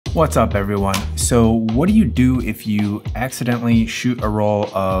What's up everyone? So what do you do if you accidentally shoot a roll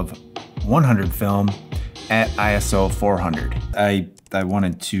of 100 film at ISO 400? I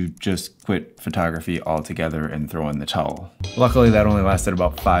wanted to just quit photography altogether and throw in the towel. Luckily that only lasted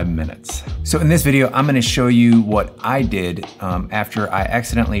about 5 minutes. So in this video, I'm gonna show you what I did after I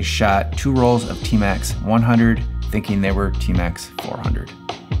accidentally shot 2 rolls of Tmax 100 thinking they were Tmax 400.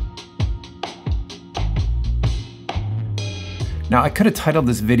 Now I could have titled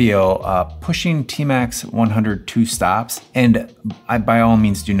this video, Pushing Tmax 100 2 Stops, and I by all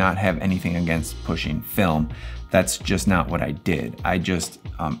means do not have anything against pushing film. That's just not what I did. I just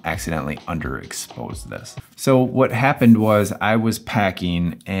accidentally underexposed this. So what happened was I was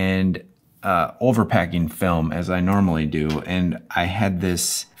packing and overpacking film as I normally do, and I had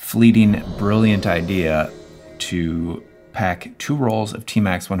this fleeting, brilliant idea to pack 2 rolls of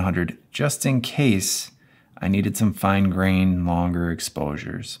Tmax 100 just in case I needed some fine grain, longer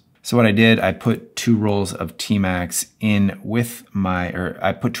exposures. So what I did, I put 2 rolls of Tmax in with my,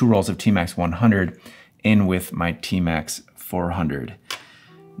 I put 2 rolls of Tmax 100 in with my Tmax 400.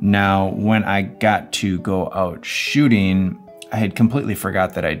 Now, when I got to go out shooting, I had completely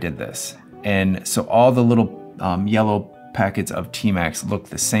forgot that I did this. And so all the little yellow packets of Tmax looked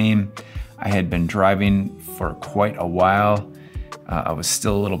the same. I had been driving for quite a while. I was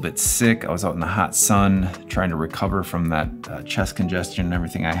still a little bit sick. I was out in the hot sun trying to recover from that chest congestion and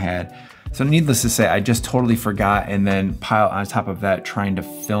everything I had. So needless to say, I just totally forgot, and then pile on top of that trying to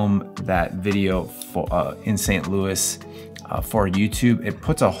film that video for, in St. Louis for YouTube. It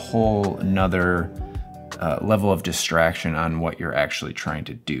puts a whole another level of distraction on what you're actually trying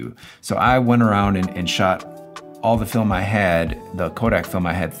to do. So I went around and shot all the film I had, the Kodak film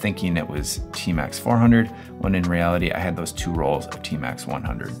I had, thinking it was Tmax 400, when in reality I had those 2 rolls of Tmax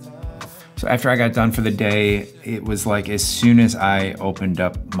 100. So after I got done for the day, it was like as soon as I opened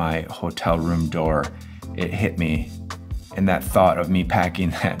up my hotel room door, it hit me. And that thought of me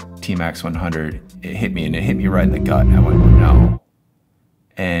packing that Tmax 100, it hit me, and it hit me right in the gut. I went, no.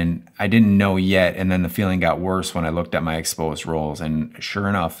 And I didn't know yet, and then the feeling got worse when I looked at my exposed rolls, and sure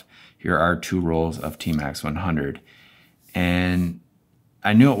enough, here are 2 rolls of Tmax 100. And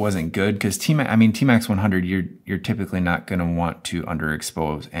I knew it wasn't good because Tmax 100, you're typically not gonna want to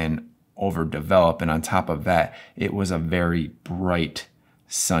underexpose and overdevelop. And on top of that, it was a very bright,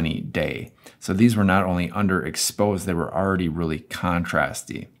 sunny day. So these were not only underexposed, they were already really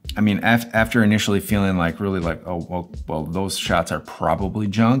contrasty. I mean, after initially feeling like really like, oh, well, those shots are probably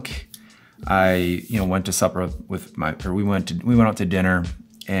junk. I, went to supper with we went out to dinner,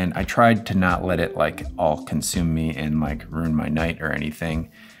 and I tried to not let it like all consume me and like ruin my night or anything.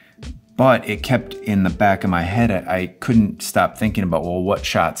 But it kept in the back of my head. I couldn't stop thinking about, well, what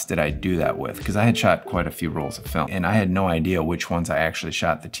shots did I do that with? Because I had shot quite a few rolls of film, and I had no idea which ones I actually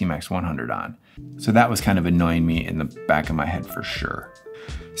shot the Tmax 100 on. So that was kind of annoying me in the back of my head for sure.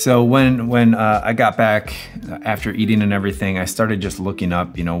 So when I got back after eating and everything, I started just looking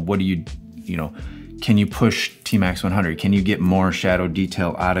up, what do you can you push Tmax 100? Can you get more shadow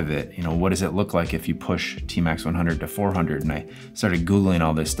detail out of it? What does it look like if you push Tmax 100 to 400? And I started Googling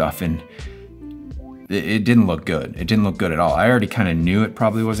all this stuff, and it didn't look good. It didn't look good at all. I already kind of knew it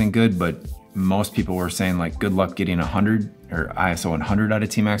probably wasn't good, but most people were saying like, good luck getting 100 or ISO 100 out of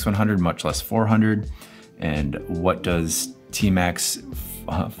Tmax 100, much less 400. And what does Tmax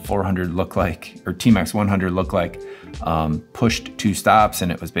 400 look like, or Tmax 100 look like pushed 2 stops? And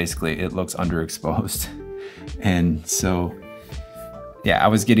it was basically, it looks underexposed. And so, yeah, I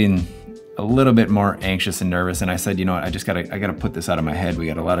was getting a little bit more anxious and nervous, and I said, you know what, I gotta put this out of my head. We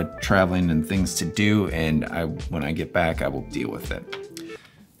got a lot of traveling and things to do, and when I get back, I will deal with it.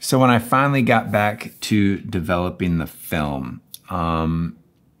 So when I finally got back to developing the film,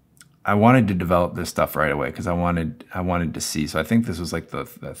 I wanted to develop this stuff right away because I wanted to see. So I think this was like the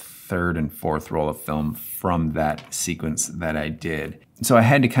 3rd and 4th roll of film from that sequence that I did. So I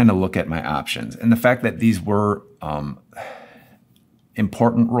had to kind of look at my options, and the fact that these were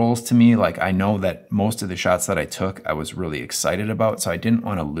important rolls to me, like I know that most of the shots that I took, I was really excited about, so I didn't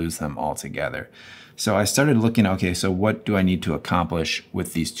want to lose them altogether. So I started looking, okay, so what do I need to accomplish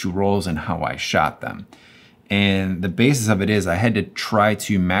with these 2 rolls and how I shot them? And the basis of it is I had to try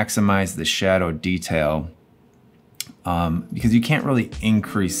to maximize the shadow detail because you can't really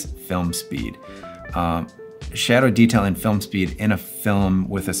increase film speed. Shadow detail and film speed in a film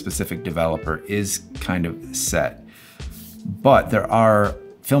with a specific developer is kind of set. But there are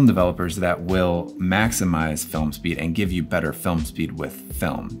film developers that will maximize film speed and give you better film speed with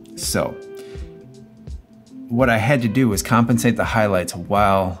film. So what I had to do was compensate the highlights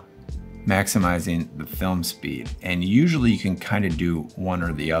while maximizing the film speed. And usually you can kind of do one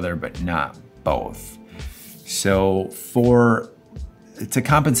or the other, but not both. So to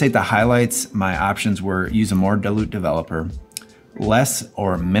compensate the highlights, my options were use a more dilute developer, less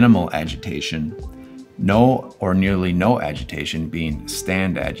or minimal agitation, no or nearly no agitation being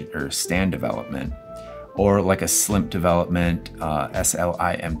stand development, or like a SLIMT development,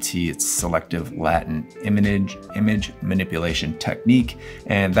 SLIMT, it's selective Latin image manipulation technique.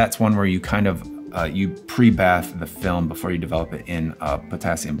 And that's one where you kind of, you pre-bath the film before you develop it in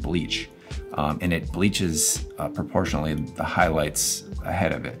potassium bleach. And it bleaches proportionally the highlights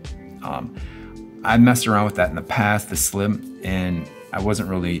ahead of it. I messed around with that in the past, the SLIMT, and I wasn't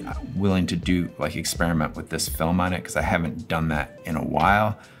really willing to experiment with this film on it because I haven't done that in a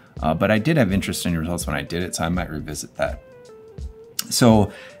while. But I did have interesting results when I did it, so I might revisit that.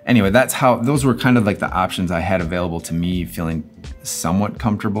 So anyway, those were kind of like the options I had available to me, feeling somewhat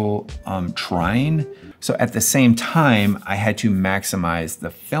comfortable trying. So at the same time, I had to maximize the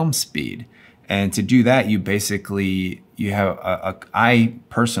film speed. And to do that, I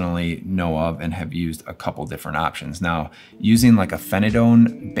personally know of and have used a couple different options. Now, using like a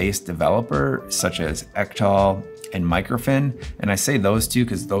phenidone-based developer, such as Xtol and microfin, and I say those two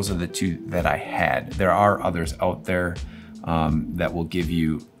because those are the two that I had. There are others out there that will give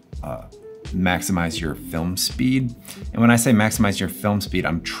you maximize your film speed. And when I say maximize your film speed,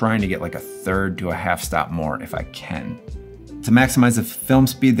 I'm trying to get like a third to a half stop more if I can. To maximize the film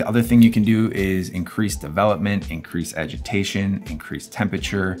speed, the other thing you can do is increase development, increase agitation, increase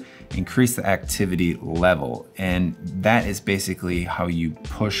temperature, increase the activity level. And that is basically how you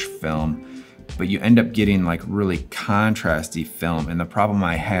push film, but you end up getting like really contrasty film. And the problem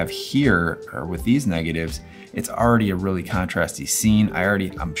I have here with these negatives, it's already a really contrasty scene.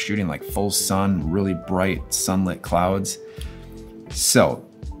 I'm shooting like full sun, really bright sunlit clouds. So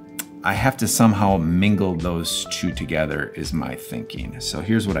I have to somehow mingle those two together is my thinking. So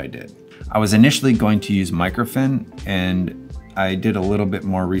here's what I did. I was initially going to use microfin, and I did a little bit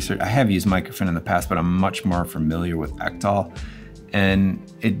more research. I have used microfin in the past, but I'm much more familiar with Xtol. And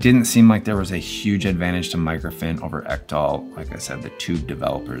it didn't seem like there was a huge advantage to microfin over Xtol, like I said, the tube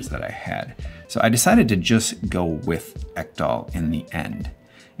developers that I had. So I decided to just go with Xtol in the end.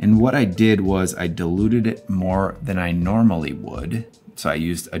 And what I did was I diluted it more than I normally would. So I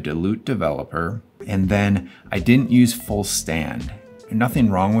used a dilute developer, and then I didn't use full stand. Nothing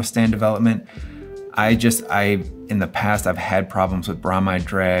wrong with stand development. In the past, I've had problems with bromide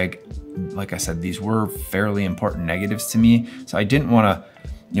drag. Like I said, these were fairly important negatives to me. So I didn't want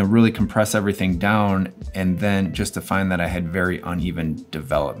to, really compress everything down and then just to find that I had very uneven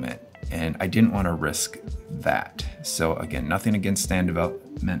development. And I didn't want to risk that. So again, nothing against stand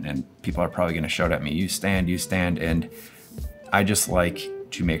development, and people are probably going to shout at me, use stand, and I just like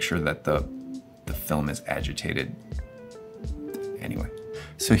to make sure that the film is agitated. Anyway,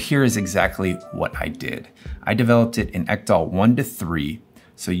 so here is exactly what I did. I developed it in Xtol 1:3,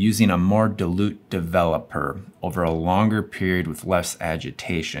 so using a more dilute developer over a longer period with less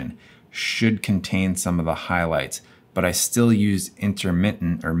agitation should contain some of the highlights, but I still use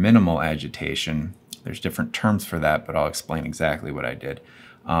intermittent or minimal agitation. There's different terms for that, but I'll explain exactly what I did.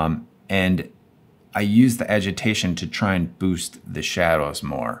 And I use the agitation to try and boost the shadows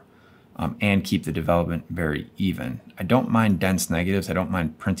more and keep the development very even. I don't mind dense negatives. I don't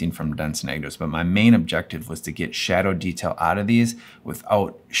mind printing from dense negatives, but my main objective was to get shadow detail out of these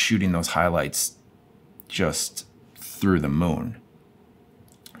without shooting those highlights just through the moon.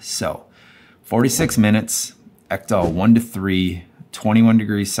 So 46 minutes, Xtol 1:3, 21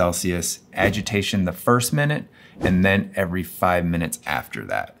 degrees Celsius, agitation the first minute, and then every 5 minutes after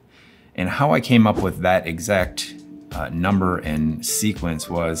that. And how I came up with that exact number and sequence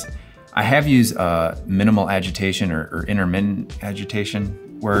was, I have used minimal agitation or intermittent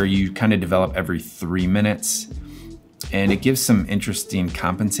agitation, where you kind of develop every 3 minutes. And it gives some interesting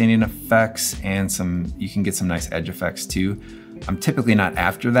compensating effects and you can get some nice edge effects too. I'm typically not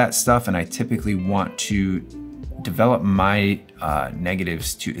after that stuff, and I typically want to develop my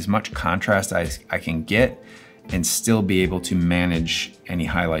negatives to as much contrast as I can get and still be able to manage any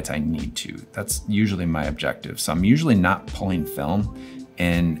highlights I need to. That's usually my objective. So I'm usually not pulling film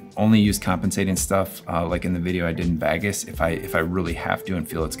and only use compensating stuff like in the video I did in Vegas if I really have to and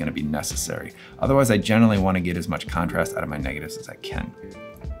feel it's gonna be necessary. Otherwise, I generally wanna get as much contrast out of my negatives as I can.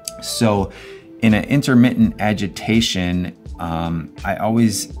 So in an intermittent agitation, I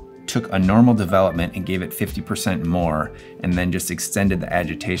always took a normal development and gave it 50% more, and then just extended the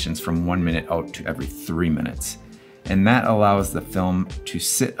agitations from 1 minute out to every 3 minutes. And that allows the film to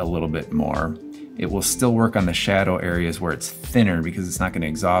sit a little bit more. It will still work on the shadow areas where it's thinner because it's not going to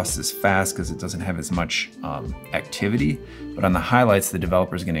exhaust as fast because it doesn't have as much activity. But on the highlights, the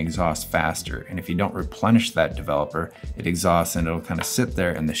developer is going to exhaust faster. And if you don't replenish that developer, it exhausts and it'll kind of sit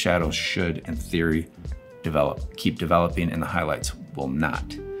there, and the shadows should, in theory, keep developing, and the highlights will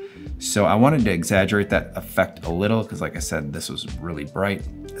not. So I wanted to exaggerate that effect a little because, like I said, this was really bright.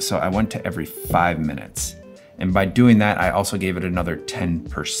 So I went to every 5 minutes. And by doing that, I also gave it another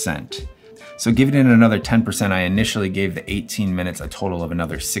 10%. So giving it another 10%, I initially gave the 18 minutes a total of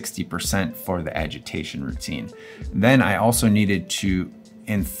another 60% for the agitation routine. Then I also needed to,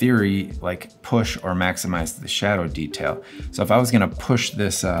 in theory, like push or maximize the shadow detail. So if I was gonna push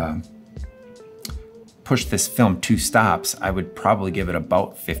this film 2 stops, I would probably give it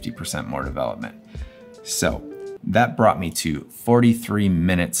about 50% more development. So that brought me to 43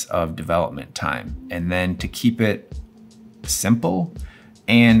 minutes of development time. And then to keep it simple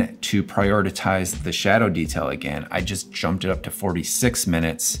and to prioritize the shadow detail again, I just jumped it up to 46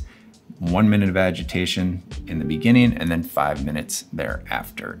 minutes, 1 minute of agitation in the beginning and then 5 minutes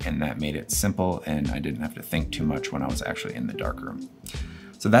thereafter. And that made it simple, and I didn't have to think too much when I was actually in the darkroom.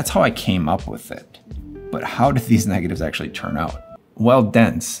 So that's how I came up with it. But how did these negatives actually turn out? Well,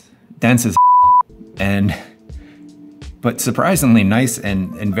 dense as but surprisingly nice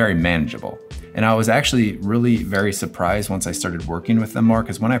and very manageable. And I was actually really very surprised once I started working with them more,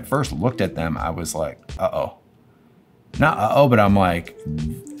 because when I first looked at them, I was like, uh-oh. Not uh-oh, but I'm like,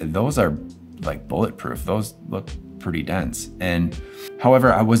 those are like bulletproof. Those look pretty dense. And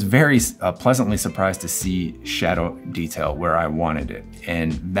however, I was very pleasantly surprised to see shadow detail where I wanted it.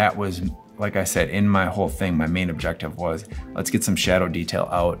 And that was, like I said, in my whole thing, my main objective was, let's get some shadow detail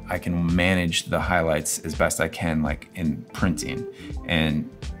out. I can manage the highlights as best I can, like in printing. And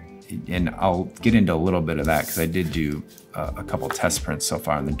I'll get into a little bit of that because I did do a couple test prints so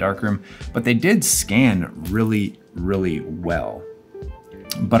far in the darkroom, but they did scan really, really well.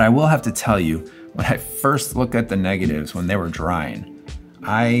 But I will have to tell you, when I first looked at the negatives when they were drying,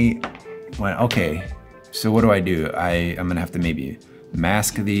 I went, okay, so what do? I'm gonna have to maybe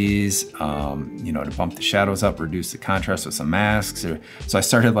mask these, you know, to bump the shadows up, reduce the contrast with some masks. So I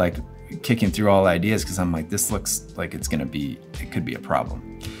started like kicking through all ideas because I'm like, this looks like it could be a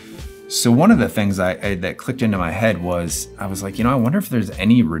problem. So one of the things that clicked into my head was, I was like, you know, I wonder if there's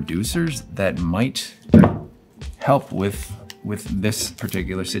any reducers that might help with this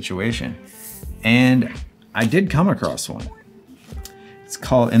particular situation. And I did come across one. It's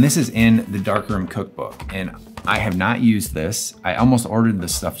called, and this is in the Darkroom cookbook, and I have not used this. I almost ordered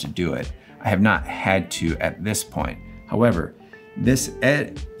this stuff to do it. I have not had to at this point. However, this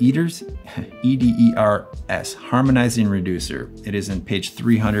EDERS, E-D-E-R-S, Harmonizing Reducer. It is in page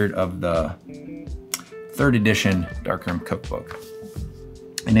 300 of the 3rd edition Darkroom cookbook.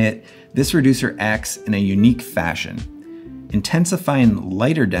 And this reducer acts in a unique fashion, intensifying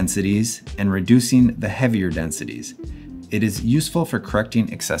lighter densities and reducing the heavier densities. It is useful for correcting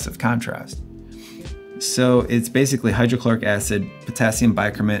excessive contrast. So it's basically hydrochloric acid, potassium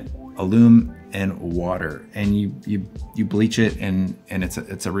bicarbonate, alum, and water, and you bleach it, and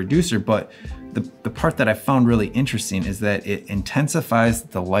it's a reducer. But the part that I found really interesting is that it intensifies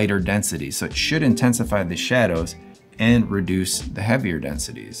the lighter densities. So it should intensify the shadows and reduce the heavier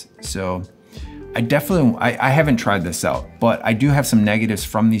densities. So I haven't tried this out, but I do have some negatives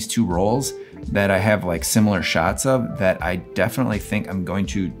from these 2 rolls that I have like similar shots of that I definitely think I'm going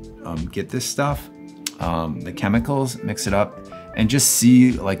to get this stuff, the chemicals, mix it up, and just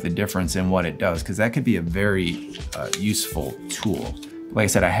see like the difference in what it does, because that could be a very useful tool. Like I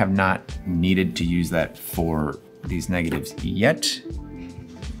said, I have not needed to use that for these negatives yet,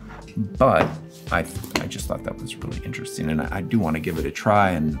 but I just thought that was really interesting, and I do want to give it a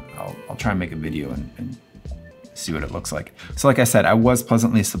try, and I'll try and make a video and see what it looks like. So like I said, I was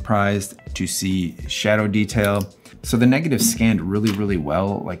pleasantly surprised to see shadow detail. So the negatives scanned really, really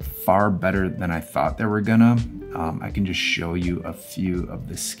well, like far better than I thought they were gonna. I can just show you a few of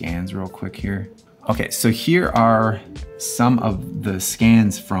the scans real quick here. Okay, so here are some of the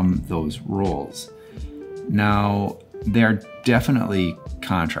scans from those rolls. Now, they're definitely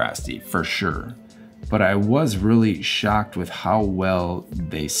contrasty for sure, but I was really shocked with how well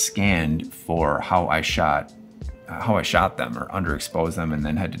they scanned for how I shot them or underexposed them and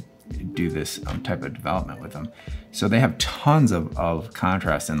then had to do this type of development with them. So they have tons of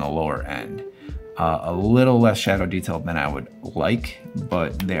contrast in the lower end. A little less shadow detail than I would like,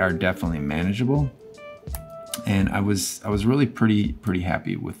 but they are definitely manageable. And I was really pretty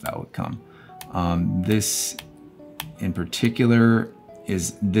happy with the outcome. This in particular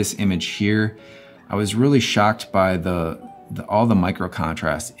is this image here. I was really shocked by the all the micro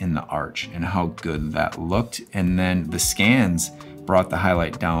contrast in the arch and how good that looked. And then the scans brought the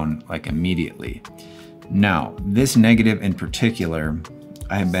highlight down like immediately. Now, this negative in particular,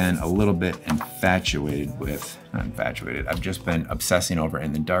 I have been a little bit infatuated with, not infatuated, I've just been obsessing over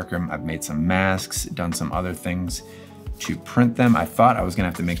in the darkroom. I've made some masks, done some other things to print them. I thought I was gonna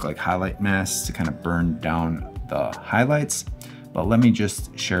have to make like highlight masks to kind of burn down the highlights, but let me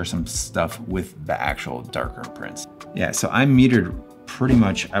just share some stuff with the actual darkroom prints. Yeah, so I metered pretty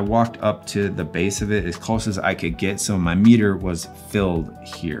much, I walked up to the base of it as close as I could get, so my meter was filled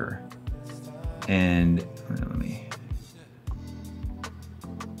here. And let me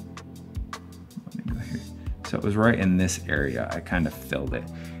go here. So it was right in this area, I kind of filled it.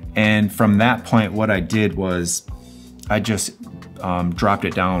 And from that point, what I did was I just dropped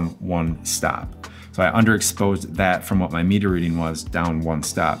it down one stop. So I underexposed that from what my meter reading was down one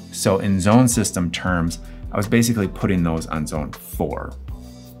stop. So in zone system terms, I was basically putting those on zone 4.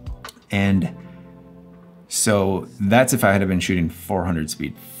 And so that's if I had been shooting 400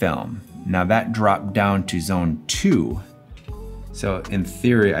 speed film. Now that dropped down to zone 2. So in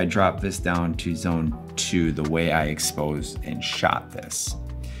theory, I dropped this down to zone 2 the way I exposed and shot this.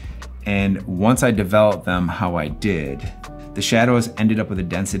 And once I developed them how I did, the shadows ended up with a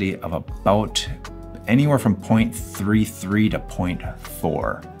density of about anywhere from 0.33 to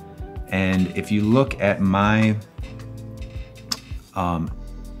 0.4. And if you look at my, how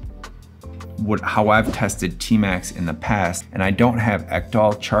I've tested Tmax in the past, and I don't have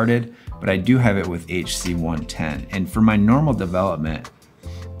Xtol charted, but I do have it with HC110. And for my normal development,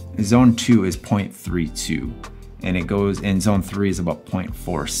 zone 2 is 0.32. And it goes in zone 3 is about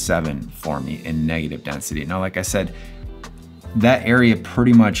 0.47 for me in negative density. Now, like I said, that area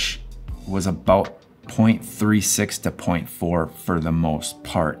pretty much was about 0.36 to 0.4 for the most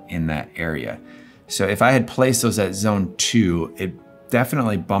part in that area. So if I had placed those at zone 2, it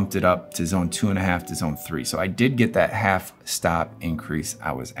definitely bumped it up to zone 2.5 to zone 3. So I did get that half stop increase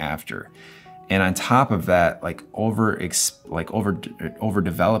I was after. And on top of that, like over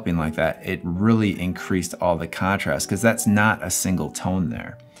developing like that, it really increased all the contrast because that's not a single tone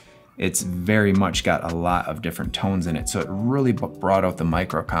there. It's very much got a lot of different tones in it. So it really brought out the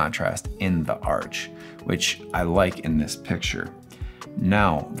micro contrast in the arch, which I like in this picture.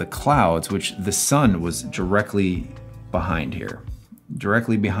 Now the clouds, which the sun was directly behind here,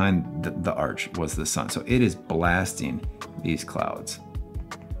 directly behind the arch was the sun. So it is blasting these clouds.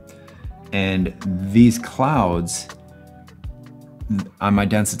 And these clouds on my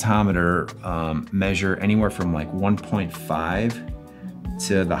densitometer measure anywhere from like 1.5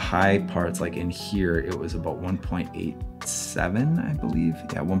 to the high parts, like in here, it was about 1.87, I believe.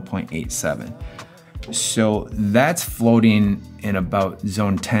 Yeah, 1.87. So that's floating in about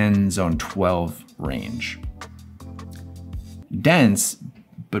zone 10, zone 12 range. Dense,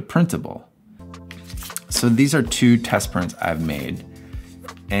 but printable. So these are 2 test prints I've made.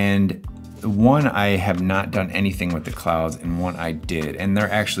 And one, I have not done anything with the clouds, and one I did. And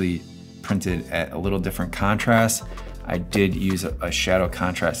they're actually printed at a little different contrast. I did use a shadow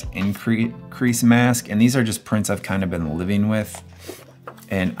contrast increase mask, and these are just prints I've kind of been living with.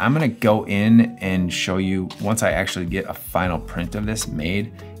 And I'm gonna go in and show you, once I actually get a final print of this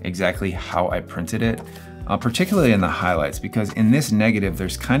made, exactly how I printed it, particularly in the highlights, because in this negative,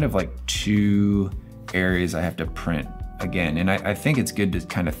 there's kind of like 2 areas I have to print again. And I think it's good to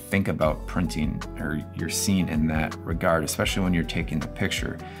kind of think about printing or your scene in that regard, especially when you're taking the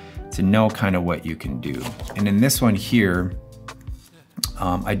picture, to know kind of what you can do. And in this one here,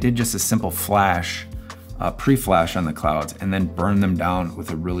 I did just a simple flash, pre-flash on the clouds, and then burn them down with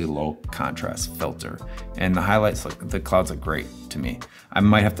a really low contrast filter. And the highlights, the clouds look great to me. I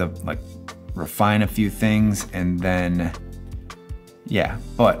might have to like refine a few things and then, yeah,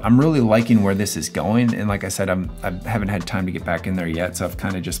 but I'm really liking where this is going. And like I said, I haven't had time to get back in there yet. So I've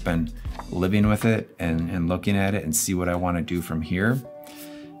kind of just been living with it and looking at it and see what I want to do from here.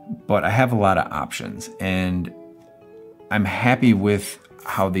 But I have a lot of options, and I'm happy with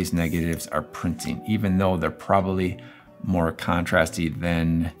how these negatives are printing, even though they're probably more contrasty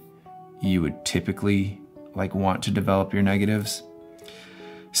than you would typically like want to develop your negatives.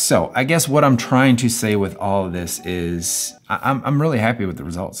 So I guess what I'm trying to say with all of this is I'm really happy with the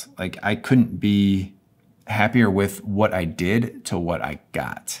results. Like, I couldn't be happier with what I did to what I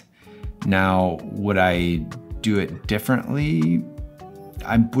got. Now, would I do it differently?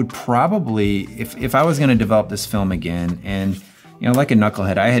 I would probably, if I was gonna develop this film again, and you know, like a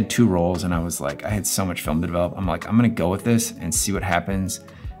knucklehead, I had 2 rolls and I was like, I had so much film to develop. I'm like, I'm gonna go with this and see what happens.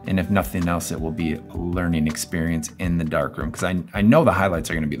 And if nothing else, it will be a learning experience in the darkroom, because I know the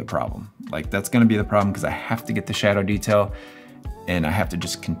highlights are gonna be the problem. Like, that's gonna be the problem because I have to get the shadow detail and I have to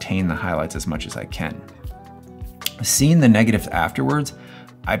just contain the highlights as much as I can. Seeing the negatives afterwards,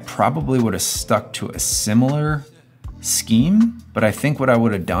 I probably would have stuck to a similar scheme, but I think what I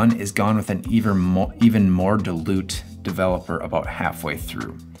would have done is gone with an even more dilute developer about halfway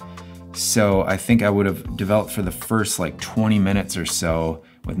through. So I think I would have developed for the first like 20 minutes or so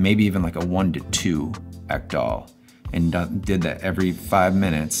with maybe even like a 1:2 Xtol, and did that every 5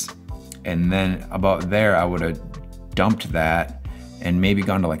 minutes. And then about there, I would have dumped that and maybe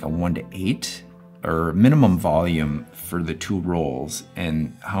gone to like a 1:8 or minimum volume for the 2 rolls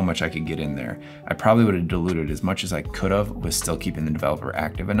and how much I could get in there. I probably would have diluted as much as I could have with still keeping the developer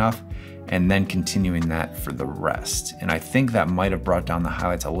active enough, and then continuing that for the rest. And I think that might have brought down the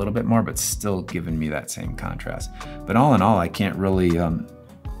highlights a little bit more, but still given me that same contrast. But all in all, I can't really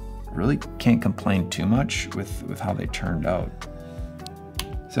can't complain too much with how they turned out.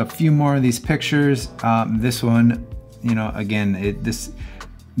 So a few more of these pictures. This one, you know, again,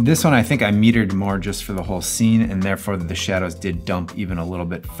 this one I think I metered more just for the whole scene, and therefore the shadows did dump even a little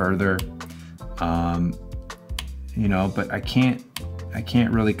bit further. You know, but I can't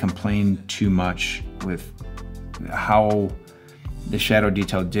really complain too much with how the shadow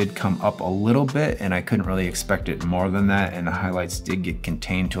detail did come up a little bit, and I couldn't really expect it more than that, and the highlights did get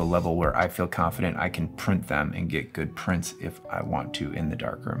contained to a level where I feel confident I can print them and get good prints if I want to in the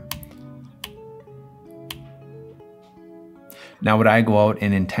darkroom. Now, would I go out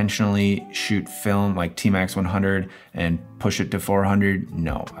and intentionally shoot film like Tmax 100 and push it to 400?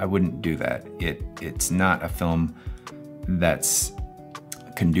 No, I wouldn't do that. It's not a film that's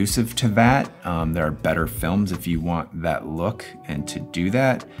conducive to that. There are better films if you want that look and to do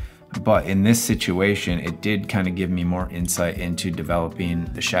that. But in this situation, it did kind of give me more insight into developing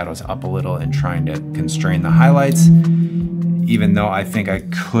the shadows up a little and trying to constrain the highlights. Even though I think I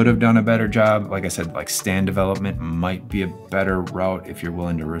could have done a better job, like I said, like stand development might be a better route if you're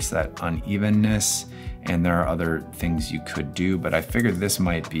willing to risk that unevenness. And there are other things you could do, but I figured this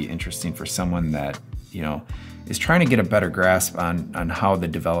might be interesting for someone that, you know, is trying to get a better grasp on how the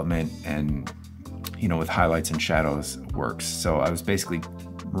development and, you know, with highlights and shadows works. So I was basically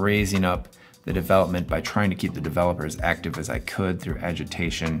raising up the development by trying to keep the developer as active as I could through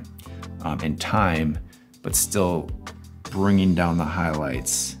agitation and time, but still bringing down the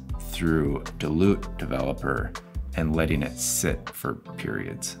highlights through dilute developer and letting it sit for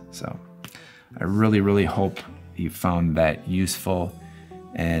periods. So I really hope you found that useful,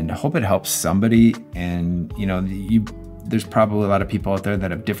 and hope it helps somebody. And you know, there's probably a lot of people out there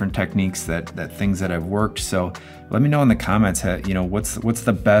that have different techniques, that things that have worked. So let me know in the comments, you know, what's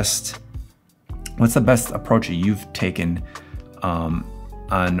the best approach that you've taken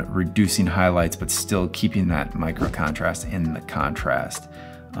on reducing highlights, but still keeping that micro contrast in the contrast.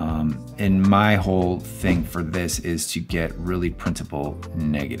 And my whole thing for this is to get really printable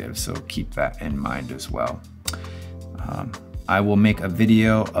negatives, so keep that in mind as well. I will make a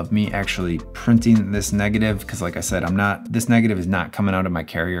video of me actually printing this negative, because like I said, this negative is not coming out of my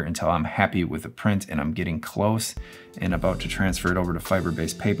carrier until I'm happy with the print and I'm getting close and about to transfer it over to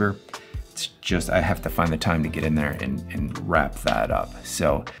fiber-based paper. It's just, I have to find the time to get in there and wrap that up.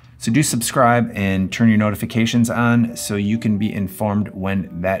 So do subscribe and turn your notifications on so you can be informed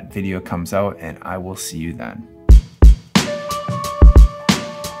when that video comes out, and I will see you then.